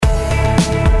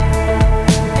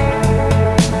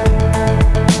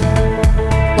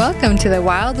to the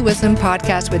Wild Wisdom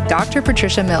Podcast with Dr.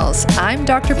 Patricia Mills. I'm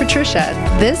Dr. Patricia.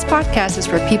 This podcast is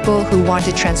for people who want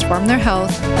to transform their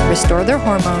health, restore their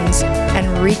hormones, and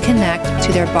reconnect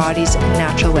to their body's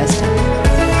natural wisdom.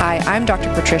 Hi, I'm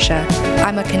Dr. Patricia.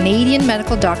 I'm a Canadian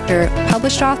medical doctor,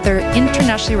 published author,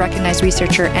 internationally recognized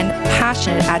researcher, and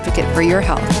passionate advocate for your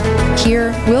health.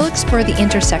 Here, we'll explore the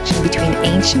intersection between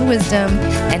ancient wisdom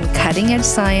and cutting-edge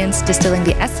science, distilling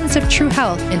the essence of true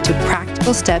health into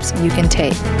practical steps you can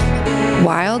take.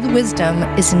 Wild wisdom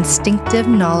is instinctive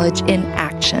knowledge in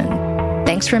action.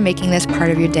 Thanks for making this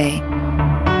part of your day.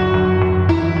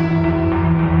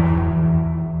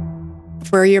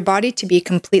 For your body to be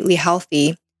completely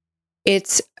healthy,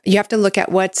 you have to look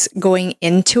at what's going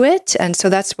into it. And so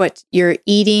that's what you're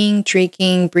eating,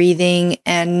 drinking, breathing,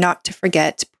 and not to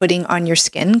forget putting on your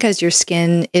skin, because your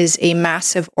skin is a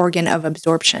massive organ of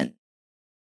absorption.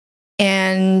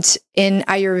 And in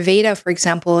Ayurveda, for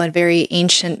example, a very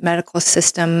ancient medical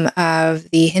system of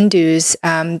the Hindus,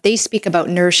 they speak about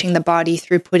nourishing the body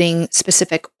through putting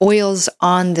specific oils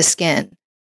on the skin.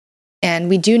 And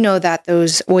we do know that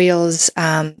those oils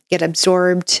get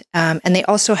absorbed, and they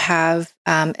also have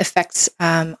effects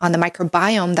on the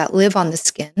microbiome that live on the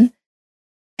skin.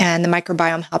 And the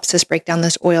microbiome helps us break down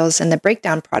those oils, and the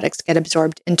breakdown products get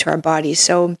absorbed into our body.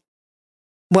 So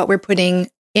what we're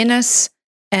putting in us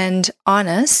and on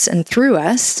us and through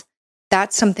us,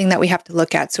 that's something that we have to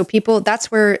look at. So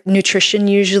that's where nutrition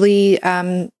usually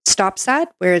stops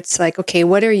at, where it's like, okay,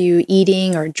 what are you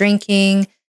eating or drinking?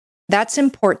 That's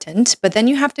important, but then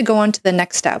you have to go on to the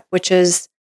next step, which is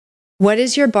what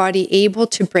is your body able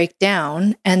to break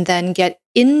down and then get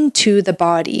into the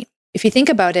body? If you think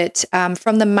about it,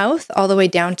 from the mouth all the way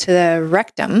down to the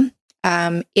rectum,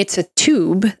 it's a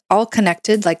tube all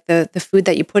connected, like the food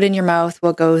that you put in your mouth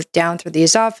will go down through the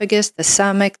esophagus, the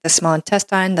stomach, the small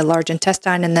intestine, the large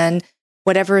intestine, and then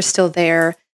whatever is still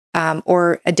there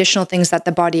or additional things that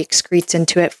the body excretes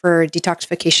into it for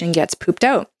detoxification gets pooped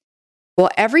out. Well,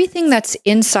 everything that's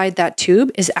inside that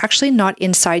tube is actually not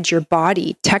inside your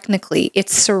body, technically.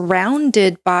 It's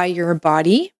surrounded by your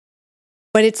body,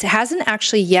 but it hasn't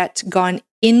actually yet gone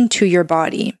into your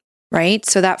body, right?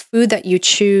 So that food that you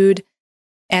chewed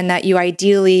and that you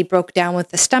ideally broke down with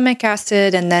the stomach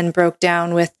acid and then broke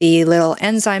down with the little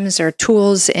enzymes or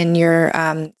tools in your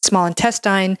small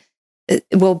intestine,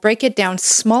 will break it down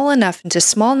into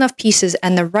small enough pieces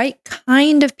and the right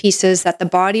kind of pieces that the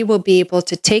body will be able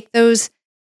to take those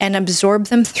and absorb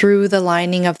them through the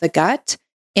lining of the gut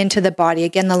into the body.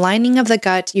 Again, the lining of the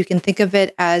gut, you can think of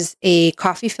it as a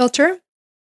coffee filter.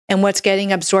 And what's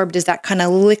getting absorbed is that kind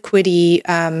of liquidy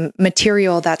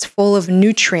material that's full of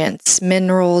nutrients,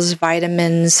 minerals,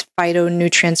 vitamins,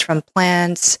 phytonutrients from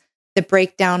plants, the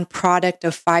breakdown product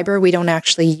of fiber. We don't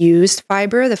actually use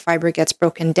fiber. The fiber gets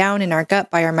broken down in our gut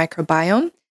by our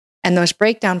microbiome. And those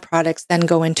breakdown products then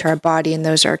go into our body, and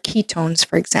those are ketones,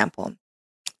 for example.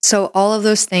 So all of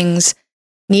those things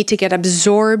need to get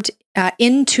absorbed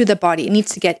into the body. It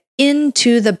needs to get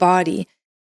into the body.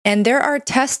 And there are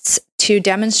tests to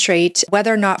demonstrate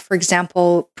whether or not, for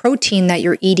example, protein that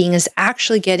you're eating is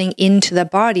actually getting into the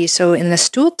body. So in the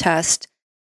stool test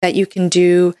that you can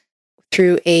do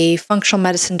through a functional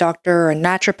medicine doctor or a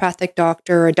naturopathic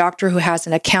doctor or a doctor who has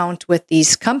an account with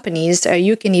these companies,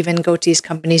 you can even go to these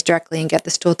companies directly and get the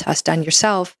stool test done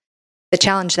yourself. The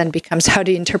challenge then becomes how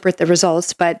to interpret the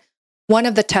results. But one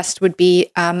of the tests would be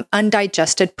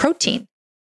undigested protein.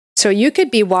 So you could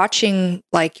be watching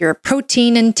like your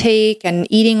protein intake and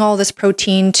eating all this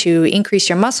protein to increase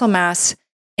your muscle mass.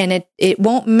 And it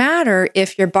won't matter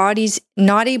if your body's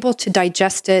not able to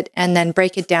digest it and then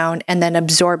break it down and then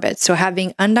absorb it. So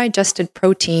having undigested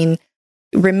protein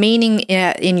remaining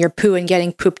in your poo and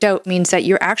getting pooped out means that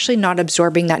you're actually not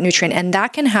absorbing that nutrient. And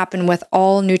that can happen with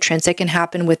all nutrients. It can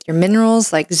happen with your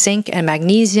minerals like zinc and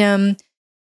magnesium.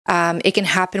 It can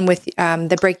happen with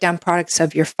the breakdown products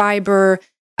of your fiber,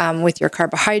 with your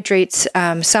carbohydrates.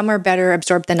 Some are better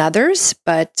absorbed than others,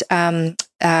 but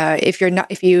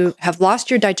if you have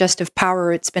lost your digestive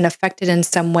power, it's been affected in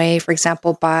some way, for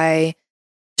example, by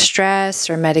stress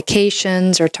or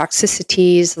medications or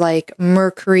toxicities like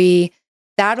mercury,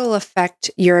 that'll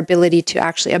affect your ability to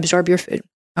actually absorb your food.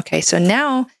 Okay, so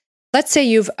now let's say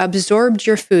you've absorbed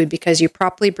your food because you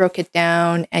properly broke it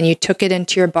down and you took it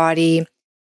into your body.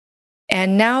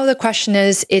 And now the question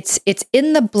is, it's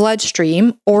in the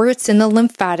bloodstream or it's in the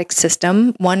lymphatic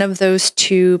system, one of those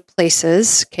two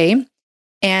places, okay?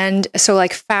 And so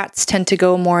like fats tend to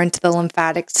go more into the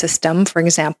lymphatic system, for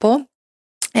example.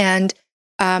 And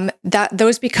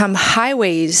those become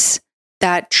highways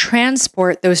that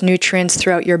transport those nutrients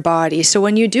throughout your body. So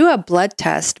when you do a blood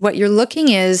test, what you're looking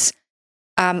is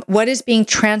what is being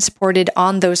transported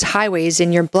on those highways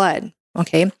in your blood,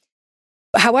 okay?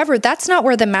 However, that's not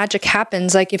where the magic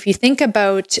happens. Like if you think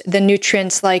about the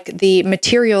nutrients, like the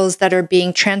materials that are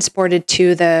being transported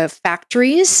to the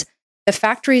factories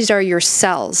are your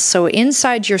cells. So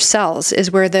inside your cells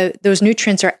is where those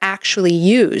nutrients are actually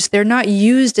used. They're not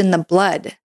used in the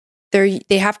blood.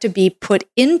 They have to be put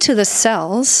into the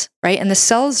cells, right? And the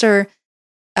cells are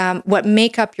what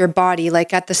make up your body,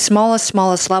 like at the smallest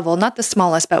level, not the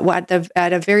smallest, but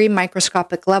at a very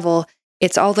microscopic level,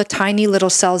 it's all the tiny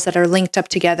little cells that are linked up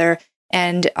together,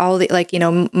 and all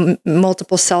the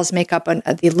multiple cells make up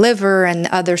the liver, and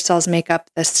other cells make up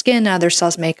the skin, other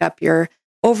cells make up your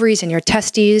ovaries and your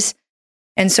testes.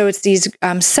 And so it's these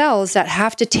cells that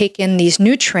have to take in these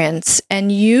nutrients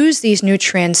and use these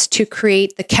nutrients to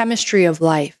create the chemistry of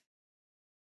life.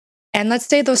 And let's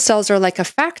say those cells are like a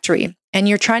factory, and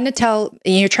you're trying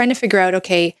to figure out,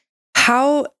 okay,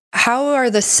 how are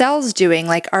the cells doing?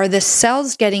 Like, are the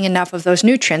cells getting enough of those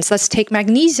nutrients? Let's take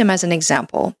magnesium as an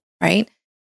example, right?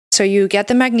 So you get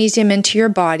the magnesium into your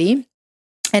body,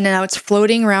 and now it's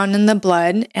floating around in the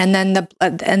blood, and then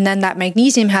that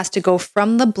magnesium has to go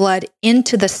from the blood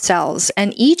into the cells,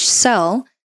 and each cell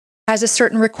has a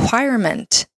certain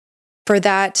requirement for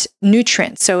that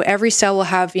nutrient. So every cell will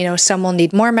have, some will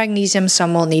need more magnesium,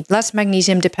 some will need less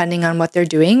magnesium, depending on what they're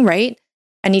doing, right?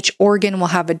 And each organ will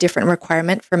have a different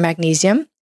requirement for magnesium.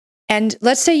 And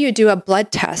let's say you do a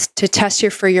blood test to test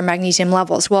for your magnesium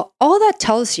levels. Well, all that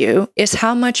tells you is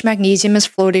how much magnesium is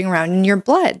floating around in your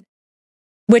blood,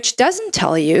 which doesn't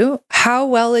tell you how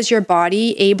well is your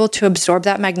body able to absorb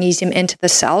that magnesium into the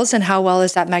cells, and how well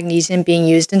is that magnesium being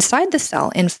used inside the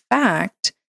cell. In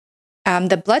fact,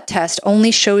 the blood test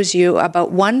only shows you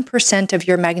about 1% of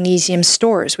your magnesium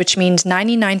stores, which means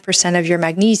 99% of your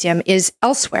magnesium is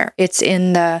elsewhere. It's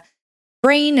in the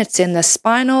brain, it's in the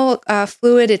spinal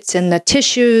fluid, it's in the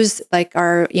tissues,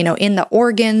 in the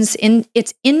organs,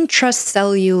 it's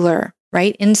intracellular,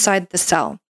 right? Inside the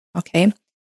cell, okay?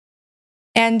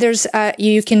 And there's,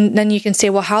 you can say,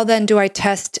 well, how do I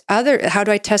test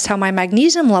how my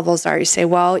magnesium levels are? You say,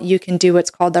 well, you can do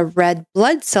what's called the red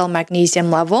blood cell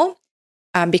magnesium level.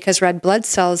 Because red blood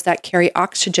cells that carry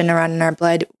oxygen around in our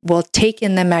blood will take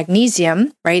in the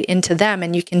magnesium right into them.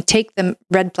 And you can take the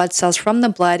red blood cells from the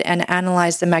blood and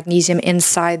analyze the magnesium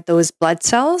inside those blood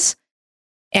cells.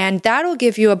 And that'll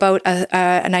give you about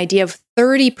an idea of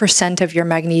 30% of your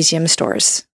magnesium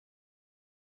stores.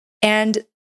 And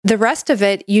the rest of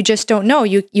it, you just don't know.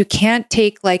 You can't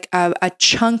take like a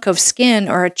chunk of skin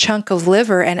or a chunk of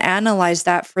liver and analyze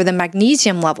that for the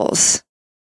magnesium levels.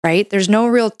 Right? There's no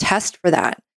real test for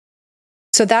that.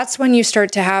 So that's when you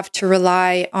start to have to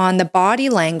rely on the body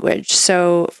language.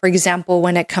 So, for example,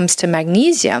 when it comes to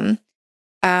magnesium,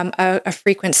 a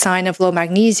frequent sign of low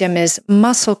magnesium is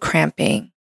muscle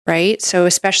cramping, right? So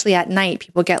especially at night,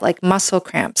 people get like muscle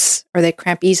cramps, or they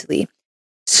cramp easily.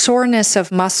 Soreness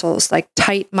of muscles, like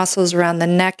tight muscles around the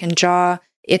neck and jaw.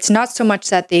 It's not so much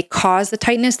that they cause the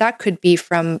tightness. That could be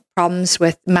from problems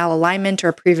with malalignment or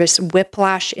a previous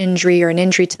whiplash injury or an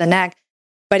injury to the neck.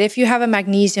 But if you have a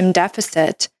magnesium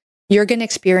deficit, you're going to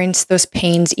experience those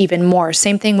pains even more.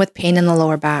 Same thing with pain in the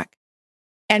lower back.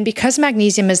 And because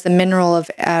magnesium is the mineral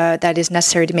that is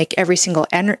necessary to make every single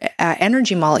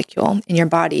energy molecule in your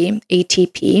body,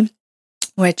 ATP,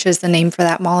 which is the name for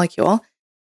that molecule,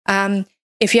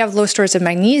 if you have low stores of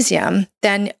magnesium,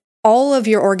 then all of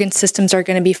your organ systems are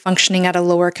going to be functioning at a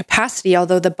lower capacity,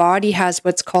 although the body has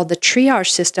what's called the triage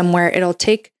system, where it'll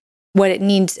take what it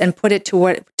needs and put it to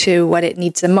what it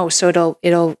needs the most. So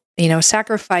it'll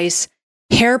sacrifice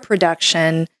hair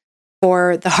production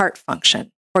for the heart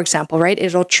function, for example, right?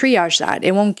 It'll triage that.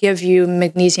 It won't give you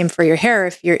magnesium for your hair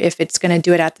if it's going to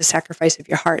do it at the sacrifice of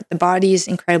your heart. The body is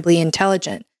incredibly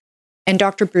intelligent. And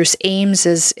Dr. Bruce Ames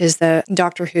is the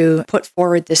doctor who put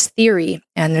forward this theory,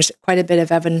 and there's quite a bit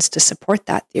of evidence to support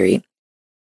that theory.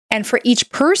 And for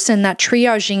each person, that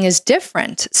triaging is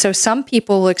different. So some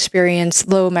people will experience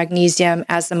low magnesium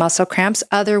as the muscle cramps.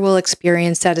 Other will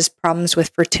experience that as problems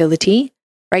with fertility,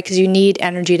 right? Because you need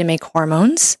energy to make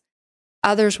hormones.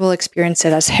 Others will experience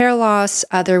it as hair loss.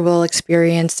 Other will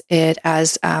experience it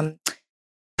as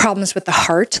problems with the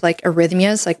heart, like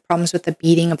arrhythmias, like problems with the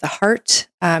beating of the heart,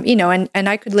 and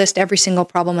I could list every single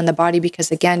problem in the body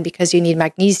because you need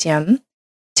magnesium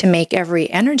to make every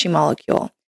energy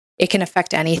molecule, it can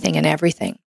affect anything and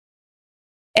everything.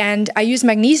 And I use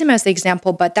magnesium as the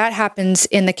example, but that happens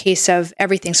in the case of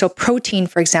everything. So protein,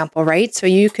 for example, right? So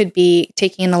you could be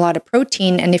taking in a lot of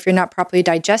protein, and if you're not properly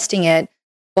digesting it,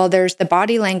 Well, there's the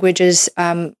body language is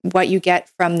what you get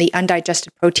from the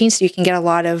undigested protein. So you can get a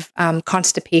lot of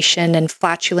constipation and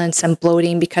flatulence and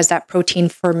bloating because that protein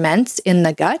ferments in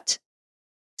the gut.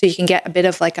 So you can get a bit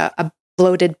of like a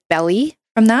bloated belly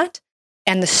from that.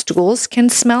 And the stools can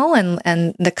smell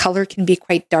and the color can be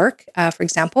quite dark, for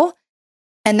example.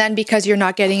 And then because you're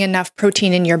not getting enough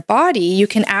protein in your body, you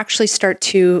can actually start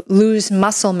to lose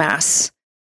muscle mass.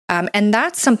 And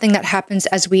that's something that happens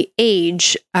as we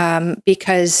age,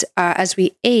 because as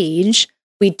we age,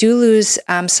 we do lose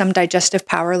some digestive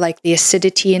power, like the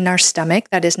acidity in our stomach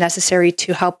that is necessary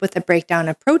to help with the breakdown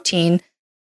of protein.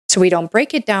 So we don't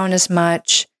break it down as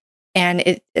much.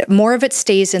 And more of it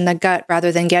stays in the gut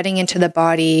rather than getting into the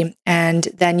body. And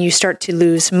then you start to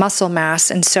lose muscle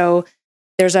mass. And so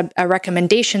there's a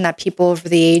recommendation that people over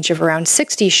the age of around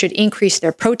 60 should increase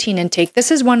their protein intake.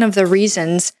 This is one of the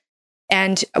reasons.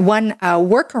 And one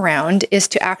workaround is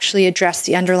to actually address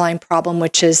the underlying problem,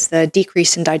 which is the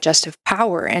decrease in digestive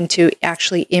power, and to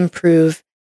actually improve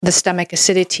the stomach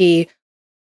acidity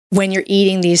when you're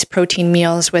eating these protein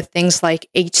meals with things like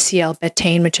HCl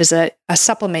betaine, which is a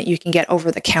supplement you can get over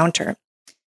the counter.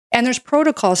 And there's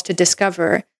protocols to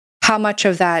discover how much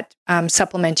of that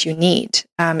supplement you need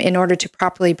in order to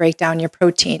properly break down your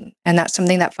protein. And that's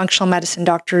something that functional medicine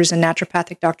doctors and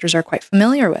naturopathic doctors are quite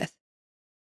familiar with.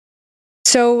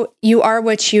 So you are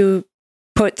what you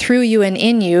put through you and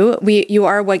in you. You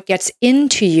are what gets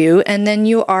into you, and then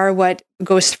you are what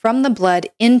goes from the blood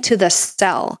into the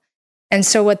cell. And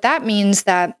so what that means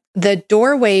that the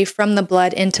doorway from the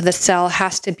blood into the cell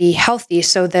has to be healthy.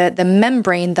 So the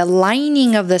membrane, the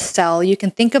lining of the cell, you can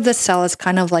think of the cell as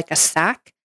kind of like a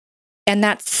sac. And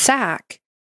that sac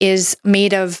is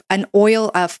made of an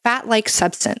oil, a fat-like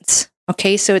substance.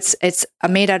 Okay, so it's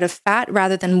made out of fat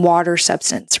rather than water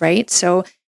substance, right? So,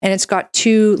 and it's got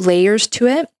two layers to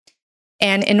it.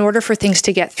 And in order for things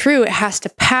to get through, it has to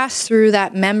pass through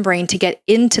that membrane to get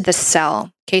into the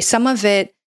cell. Okay, some of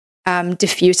it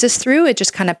diffuses through. It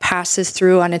just kind of passes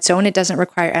through on its own. It doesn't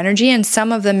require energy. And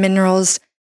some of the minerals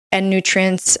and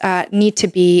nutrients need to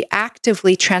be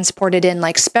actively transported in,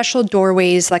 like special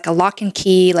doorways, like a lock and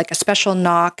key, like a special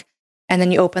knock. And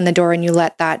then you open the door and you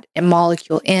let that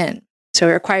molecule in. So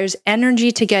it requires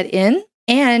energy to get in,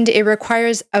 and it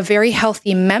requires a very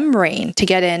healthy membrane to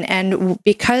get in. And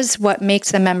because what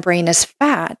makes the membrane is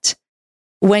fat,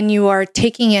 when you are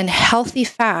taking in healthy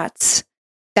fats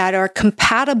that are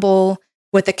compatible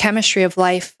with the chemistry of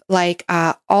life, like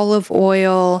olive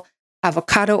oil,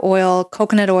 avocado oil,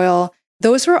 coconut oil,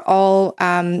 those are all,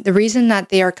 the reason that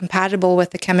they are compatible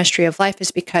with the chemistry of life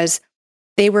is because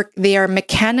they are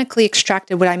mechanically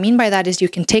extracted. What I mean by that is you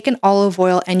can take an olive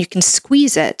oil and you can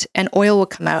squeeze it and oil will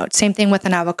come out. Same thing with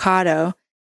an avocado,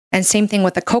 and same thing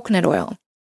with the coconut oil.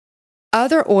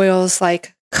 Other oils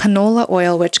like canola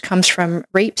oil, which comes from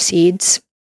rape seeds,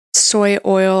 soy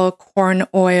oil, corn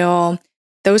oil,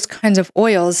 those kinds of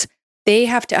oils, they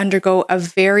have to undergo a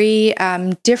very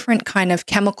different kind of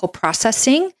chemical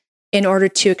processing in order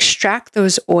to extract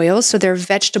those oils. So they're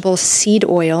vegetable seed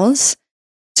oils.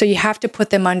 So you have to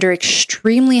put them under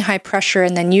extremely high pressure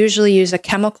and then usually use a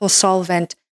chemical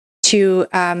solvent to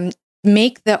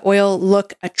make the oil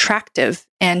look attractive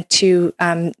and to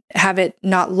have it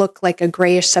not look like a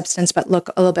grayish substance, but look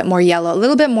a little bit more yellow, a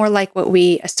little bit more like what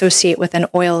we associate with an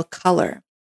oil color.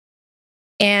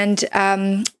 And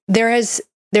there's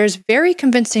very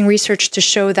convincing research to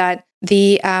show that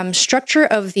the structure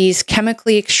of these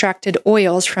chemically extracted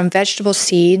oils from vegetable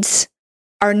seeds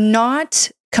are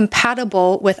not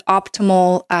compatible with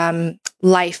optimal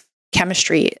life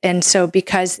chemistry. And so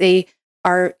because they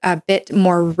are a bit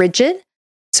more rigid,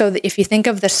 so if you think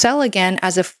of the cell again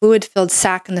as a fluid-filled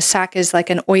sac, and the sac is like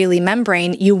an oily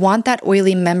membrane, you want that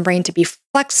oily membrane to be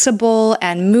flexible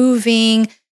and moving.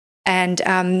 And,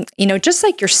 just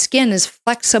like your skin is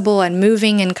flexible and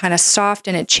moving and kind of soft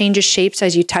and it changes shapes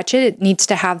as you touch it, it needs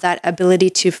to have that ability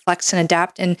to flex and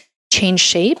adapt and change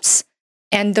shapes.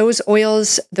 And those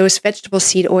oils, those vegetable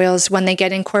seed oils, when they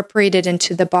get incorporated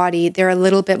into the body, they're a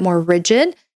little bit more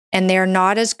rigid and they're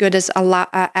not as good as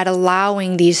at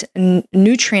allowing these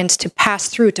nutrients to pass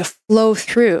through, to flow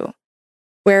through.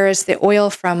 Whereas the oil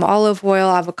from olive oil,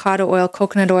 avocado oil,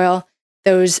 coconut oil,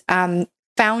 those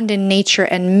found in nature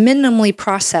and minimally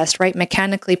processed, right,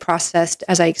 mechanically processed,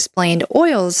 as I explained,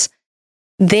 oils,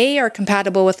 they are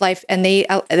compatible with life. And they,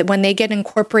 when they get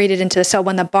incorporated into the cell,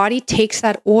 when the body takes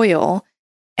that oil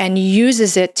and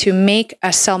uses it to make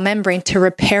a cell membrane, to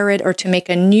repair it or to make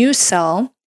a new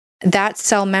cell, that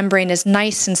cell membrane is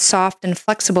nice and soft and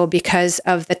flexible because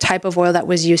of the type of oil that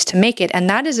was used to make it. And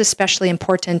that is especially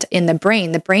important in the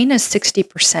brain. The brain is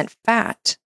 60%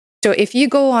 fat. So if you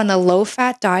go on a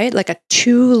low-fat diet, like a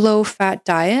too low-fat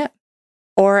diet,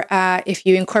 or if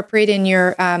you incorporate in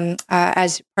your,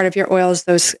 as part of your oils,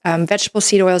 those vegetable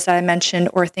seed oils that I mentioned,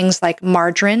 or things like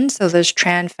margarine, so those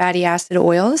trans fat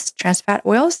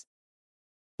oils,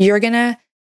 you're going to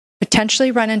potentially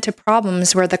run into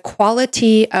problems where the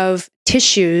quality of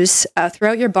tissues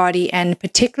throughout your body, and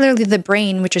particularly the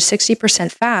brain, which is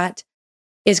 60% fat,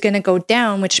 is going to go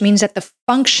down, which means that the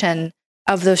function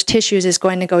of those tissues is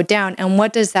going to go down. And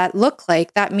what does that look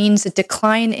like? That means a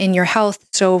decline in your health.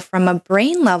 So from a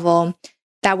brain level,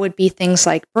 that would be things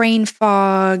like brain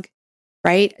fog,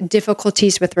 right?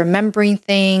 Difficulties with remembering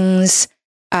things,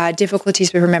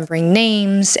 difficulties with remembering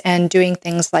names, and doing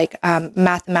things like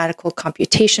mathematical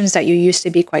computations that you used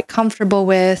to be quite comfortable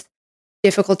with,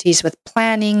 difficulties with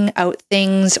planning out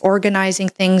things, organizing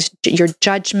things, your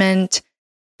judgment.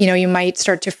 You might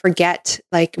start to forget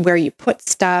like where you put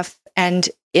stuff. And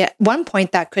at one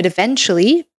point that could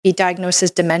eventually be diagnosed as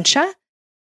dementia.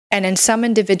 And in some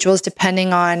individuals,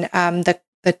 depending on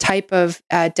the type of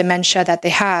dementia that they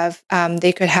have,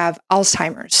 they could have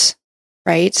Alzheimer's,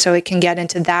 right? So it can get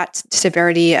into that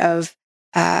severity of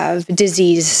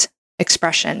disease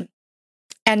expression.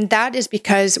 And that is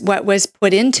because what was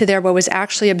put into there, what was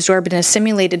actually absorbed and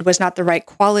assimilated, was not the right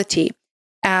quality.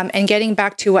 And getting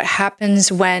back to what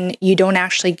happens when you don't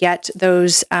actually get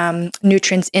those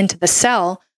nutrients into the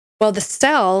cell, well, the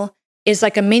cell is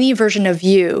like a mini version of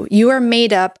you. You are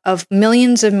made up of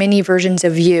millions of mini versions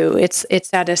of you. It's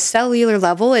at a cellular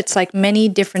level. It's like many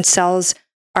different cells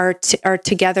are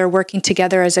together, working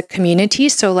together as a community.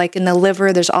 So like in the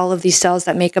liver, there's all of these cells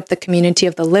that make up the community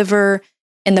of the liver,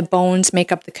 and the bones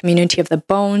make up the community of the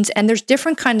bones. And there's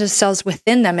different kinds of cells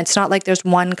within them. It's not like there's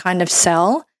one kind of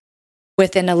cell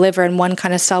within a liver and one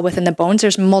kind of cell within the bones.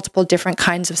 There's multiple different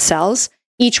kinds of cells.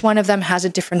 Each one of them has a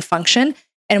different function.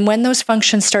 And when those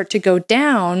functions start to go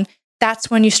down,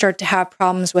 that's when you start to have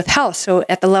problems with health. So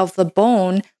at the level of the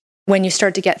bone, when you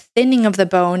start to get thinning of the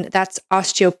bone, that's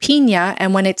osteopenia.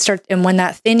 And when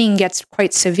that thinning gets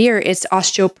quite severe, it's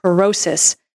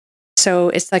osteoporosis. So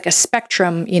it's like a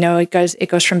spectrum. It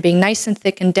goes from being nice and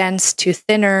thick and dense to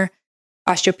thinner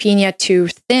osteopenia to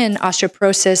thin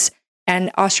osteoporosis.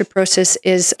 And osteoporosis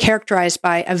is characterized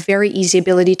by a very easy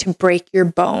ability to break your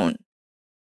bone.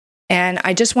 And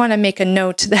I just want to make a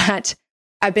note that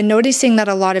I've been noticing that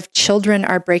a lot of children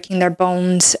are breaking their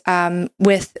bones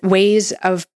with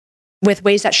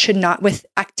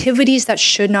activities that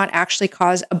should not actually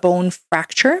cause a bone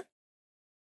fracture.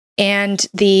 And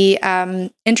the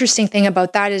interesting thing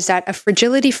about that is that a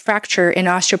fragility fracture in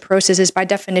osteoporosis is by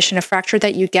definition a fracture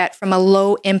that you get from a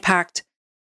low impact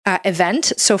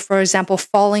event. So for example,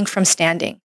 falling from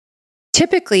standing.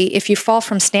 Typically, if you fall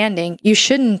from standing, you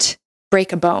shouldn't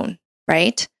break a bone,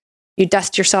 right? You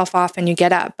dust yourself off and you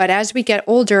get up. But as we get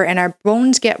older and our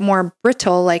bones get more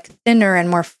brittle, like thinner and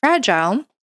more fragile,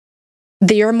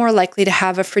 they are more likely to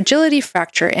have a fragility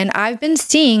fracture. And I've been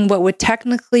seeing what would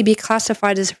technically be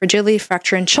classified as a fragility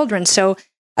fracture in children. So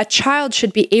a child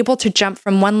should be able to jump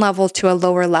from one level to a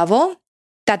lower level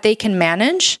that they can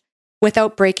manage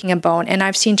without breaking a bone. And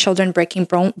I've seen children breaking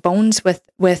bones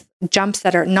with jumps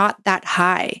that are not that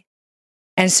high.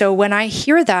 And so when I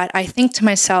hear that, I think to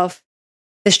myself,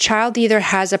 this child either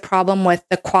has a problem with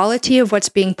the quality of what's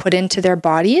being put into their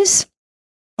bodies,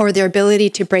 or their ability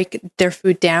to break their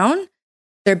food down,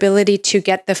 their ability to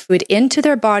get the food into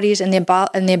their bodies, and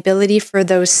the ability for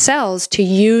those cells to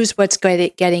use what's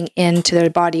getting into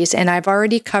their bodies. And I've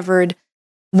already covered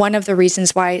one of the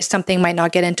reasons why something might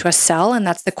not get into a cell, and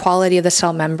that's the quality of the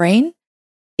cell membrane.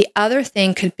 The other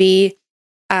thing could be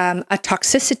a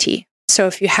toxicity. So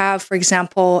if you have, for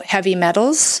example, heavy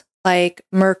metals like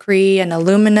mercury and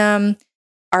aluminum,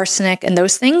 arsenic, and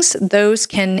those things, those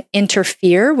can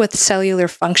interfere with cellular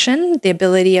function, the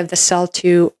ability of the cell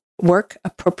to work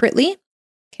appropriately.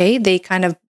 Okay, they kind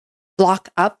of block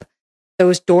up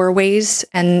those doorways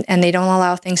and they don't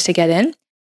allow things to get in.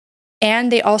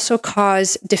 And they also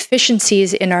cause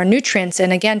deficiencies in our nutrients.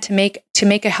 And again, to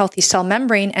make a healthy cell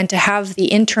membrane and to have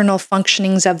the internal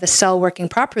functionings of the cell working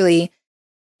properly,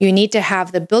 you need to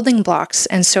have the building blocks.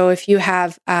 And so if you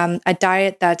have a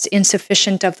diet that's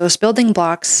insufficient of those building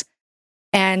blocks,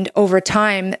 and over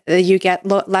time you get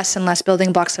less and less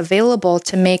building blocks available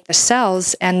to make the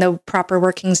cells and the proper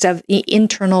workings of the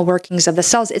internal workings of the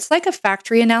cells. It's like a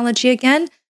factory analogy again,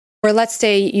 where let's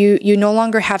say you no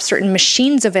longer have certain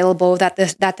machines available that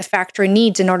the factory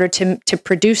needs in order to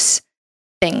produce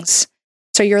things.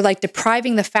 So you're like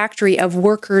depriving the factory of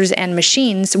workers and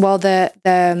machines, while the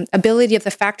ability of the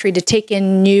factory to take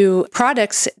in new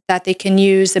products that they can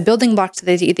use, the building blocks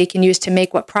that they can use to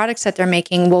make what products that they're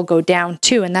making will go down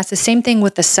too. And that's the same thing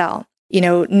with the cell.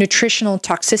 Nutritional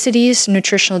toxicities,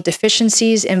 nutritional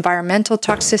deficiencies, environmental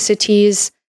toxicities,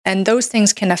 and those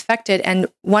things can affect it. And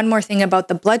one more thing about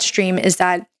the bloodstream is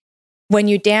that when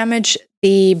you damage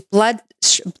the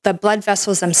blood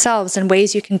vessels themselves, and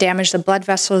ways you can damage the blood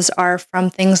vessels are from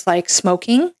things like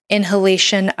smoking,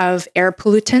 inhalation of air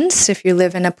pollutants, if you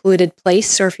live in a polluted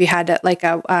place, or if you had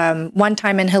a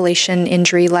one-time inhalation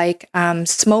injury like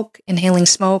inhaling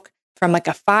smoke from like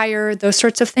a fire, those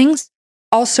sorts of things.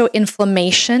 Also,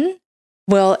 inflammation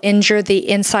will injure the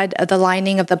inside of the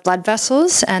lining of the blood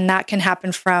vessels, and that can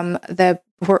happen from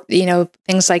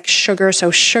things like sugar. So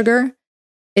sugar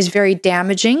is very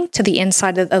damaging to the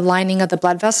inside of the lining of the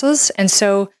blood vessels. And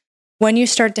so when you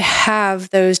start to have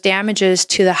those damages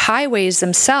to the highways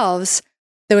themselves,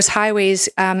 those highways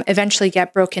eventually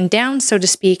get broken down, so to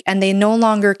speak, and they no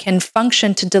longer can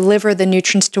function to deliver the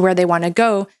nutrients to where they want to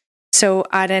go. So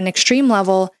at an extreme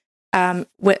level,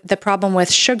 with the problem with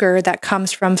sugar that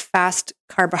comes from fast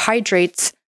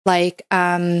carbohydrates, like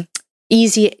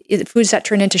easy foods that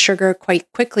turn into sugar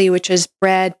quite quickly, which is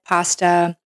bread,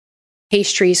 pasta,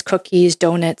 pastries, cookies,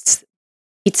 donuts,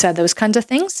 pizza, those kinds of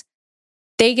things.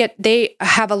 They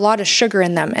have a lot of sugar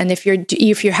in them, and if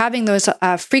you're having those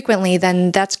frequently,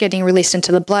 then that's getting released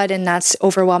into the blood, and that's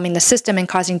overwhelming the system and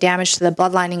causing damage to the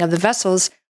blood lining of the vessels.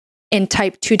 In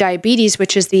type 2 diabetes,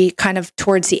 which is the kind of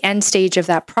towards the end stage of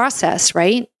that process,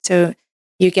 right? So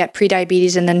you get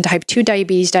prediabetes and then type 2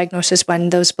 diabetes diagnosis when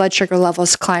those blood sugar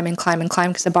levels climb and climb and climb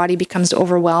because the body becomes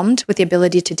overwhelmed with the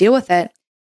ability to deal with it.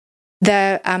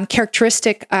 The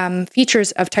characteristic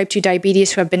features of type 2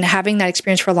 diabetes who have been having that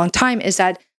experience for a long time is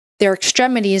that their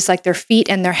extremities, like their feet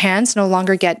and their hands, no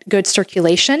longer get good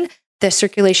circulation. The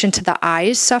circulation to the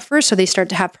eyes suffers, so they start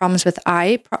to have problems with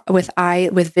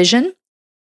vision.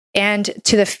 And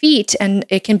to the feet, and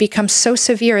it can become so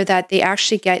severe that they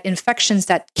actually get infections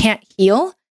that can't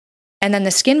heal. And then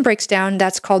the skin breaks down.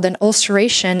 That's called an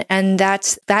ulceration. And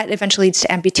that eventually leads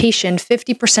to amputation.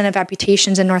 50% of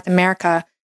amputations in North America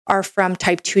are from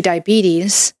type 2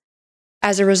 diabetes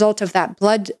as a result of that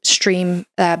bloodstream,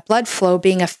 blood flow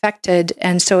being affected.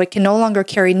 And so it can no longer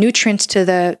carry nutrients to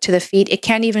the feet. It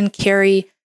can't even carry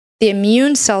the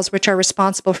immune cells, which are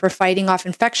responsible for fighting off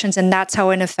infections, and that's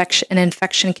how an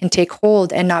infection can take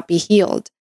hold and not be healed.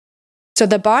 So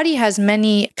the body has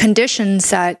many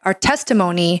conditions that are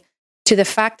testimony to the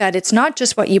fact that it's not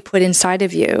just what you put inside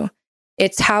of you,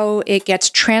 it's how it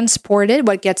gets transported,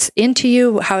 what gets into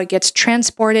you, how it gets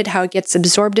transported, how it gets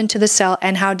absorbed into the cell,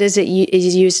 and how is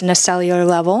used in a cellular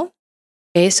level.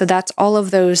 Okay, so that's all of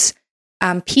those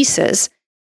pieces.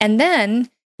 And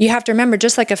then you have to remember,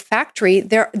 just like a factory,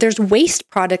 there's waste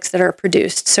products that are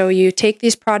produced. So you take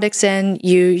these products in,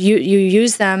 you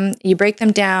use them, you break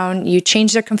them down, you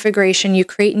change their configuration, you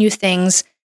create new things,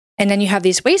 and then you have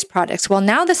these waste products. Well,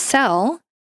 now the cell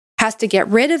has to get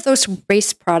rid of those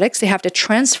waste products. They have to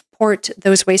transport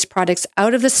those waste products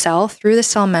out of the cell through the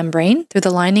cell membrane, through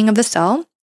the lining of the cell.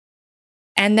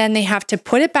 And then they have to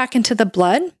put it back into the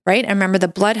blood, right? And remember, the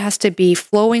blood has to be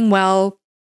flowing well,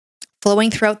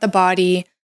 flowing throughout the body,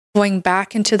 going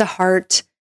back into the heart,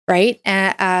 right?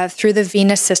 Through the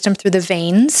venous system, through the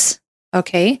veins,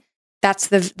 okay? That's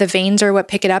the veins are what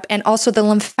pick it up. And also the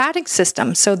lymphatic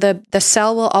system. So the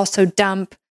cell will also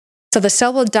dump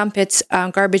its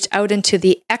garbage out into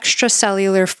the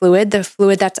extracellular fluid, the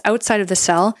fluid that's outside of the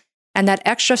cell. And that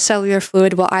extracellular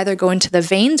fluid will either go into the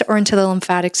veins or into the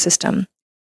lymphatic system.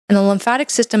 And the lymphatic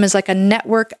system is like a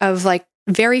network of like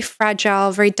very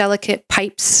fragile, very delicate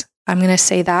pipes. I'm going to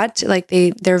say that, like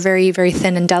they're very, very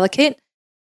thin and delicate.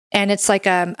 And it's like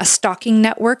a stocking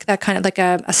network, that kind of like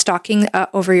a stocking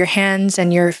over your hands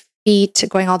and your feet,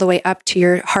 going all the way up to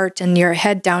your heart and your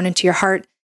head down into your heart,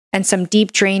 and some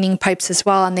deep draining pipes as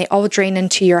well. And they all drain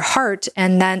into your heart.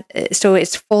 And then, so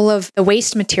it's full of the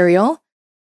waste material.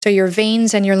 So your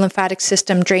veins and your lymphatic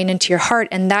system drain into your heart,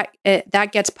 and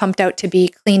that gets pumped out to be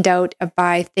cleaned out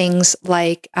by things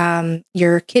like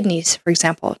your kidneys, for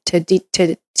example, to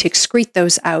excrete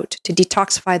those out, to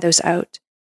detoxify those out.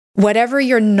 Whatever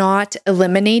you're not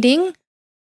eliminating,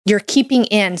 you're keeping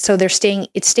in. So it's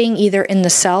staying either in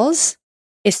the cells,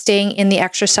 it's staying in the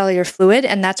extracellular fluid,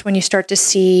 and that's when you start to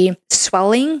see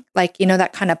swelling, like,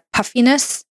 that kind of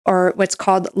puffiness, or what's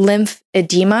called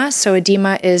lymphedema. So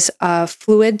edema is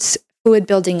fluid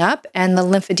building up, and the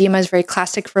lymphedema is very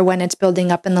classic for when it's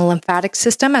building up in the lymphatic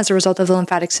system as a result of the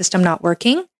lymphatic system not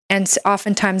working. And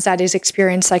oftentimes that is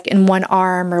experienced like in one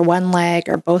arm or one leg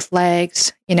or both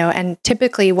legs, and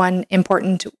typically one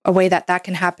important way that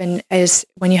can happen is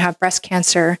when you have breast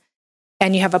cancer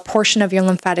and you have a portion of your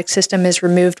lymphatic system is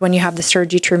removed when you have the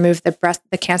surgery to remove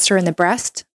the cancer in the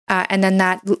breast. And then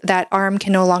that arm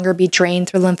can no longer be drained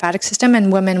through the lymphatic system.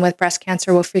 And women with breast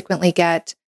cancer who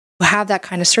have that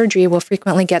kind of surgery will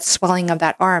frequently get swelling of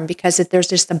that arm because there's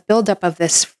just a buildup of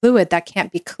this fluid that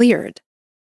can't be cleared.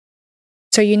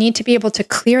 So you need to be able to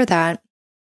clear that,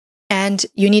 and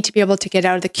you need to be able to get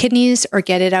out of the kidneys or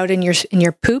get it out in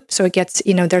your poop. So it gets,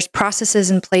 there's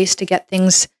processes in place to get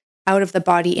things out of the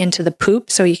body into the poop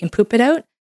so you can poop it out.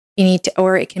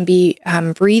 Or it can be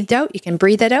breathed out. You can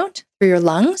breathe it out through your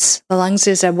lungs. The lungs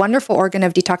is a wonderful organ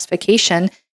of detoxification.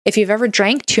 If you've ever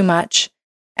drank too much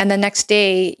and the next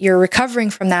day you're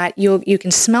recovering from that, you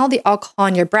can smell the alcohol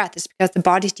in your breath. It's because the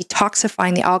body's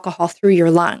detoxifying the alcohol through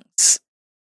your lungs.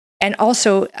 And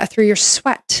also through your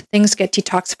sweat. Things get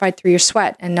detoxified through your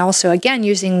sweat. And also, again,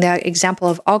 using the example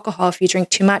of alcohol, if you drink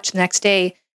too much the next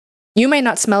day, you may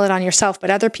not smell it on yourself,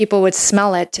 but other people would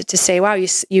smell it to say, wow,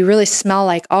 you really smell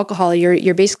like alcohol.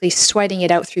 You're basically sweating it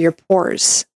out through your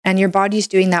pores. And your body's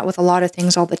doing that with a lot of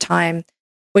things all the time,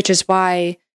 which is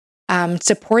why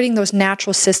supporting those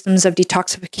natural systems of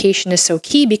detoxification is so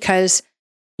key, because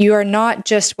you are not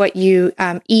just what you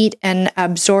eat and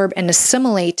absorb and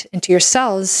assimilate into your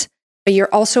cells, but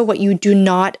you're also what you do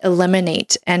not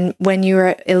eliminate. And when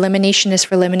your elimination is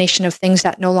for elimination of things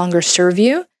that no longer serve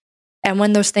you, and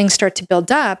when those things start to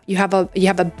build up, you have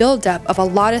a buildup of a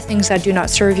lot of things that do not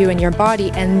serve you in your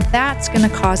body, and that's going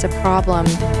to cause a problem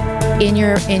in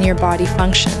your body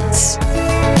functions.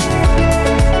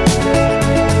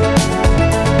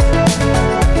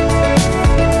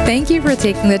 Thank you for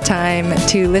taking the time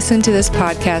to listen to this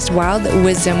podcast, Wild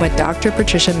Wisdom with Dr.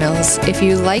 Patricia Mills. If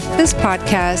you like this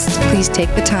podcast, please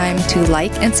take the time to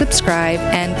like and subscribe,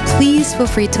 and please feel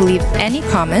free to leave any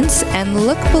comments and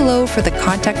look below for the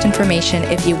contact information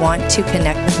if you want to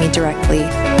connect with me directly.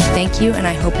 Thank you, and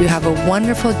I hope you have a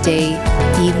wonderful day,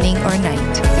 evening, or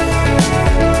night.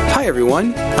 Hi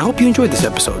everyone, I hope you enjoyed this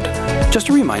episode. Just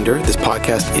a reminder, this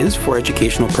podcast is for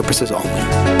educational purposes only.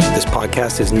 This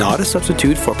podcast is not a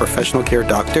substitute for a professional care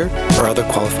doctor or other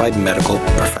qualified medical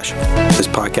professional. This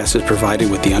podcast is provided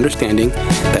with the understanding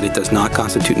that it does not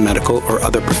constitute medical or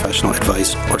other professional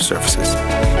advice or services.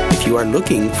 If you are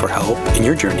looking for help in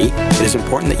your journey, it is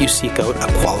important that you seek out a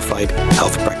qualified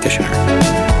health practitioner.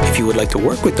 If you would like to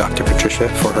work with Dr. Patricia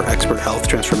for her expert health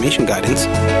transformation guidance,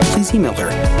 please email her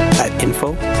at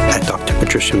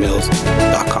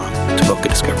info@drpatriciamills.com to book a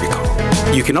discovery call.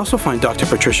 You can also find Dr.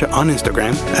 Patricia on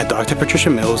Instagram at Dr. Patricia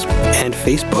Mills and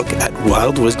Facebook at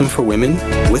Wild Wisdom for Women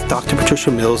with Dr.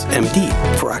 Patricia Mills, MD.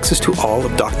 For access to all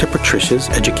of Dr. Patricia's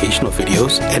educational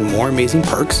videos and more amazing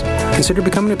perks, consider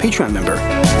becoming a Patreon member.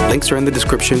 Links are in the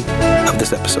description of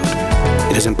this episode.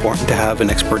 It is important to have an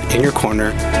expert in your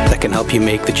corner that can help you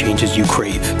make the changes you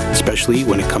crave, especially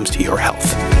when it comes to your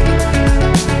health.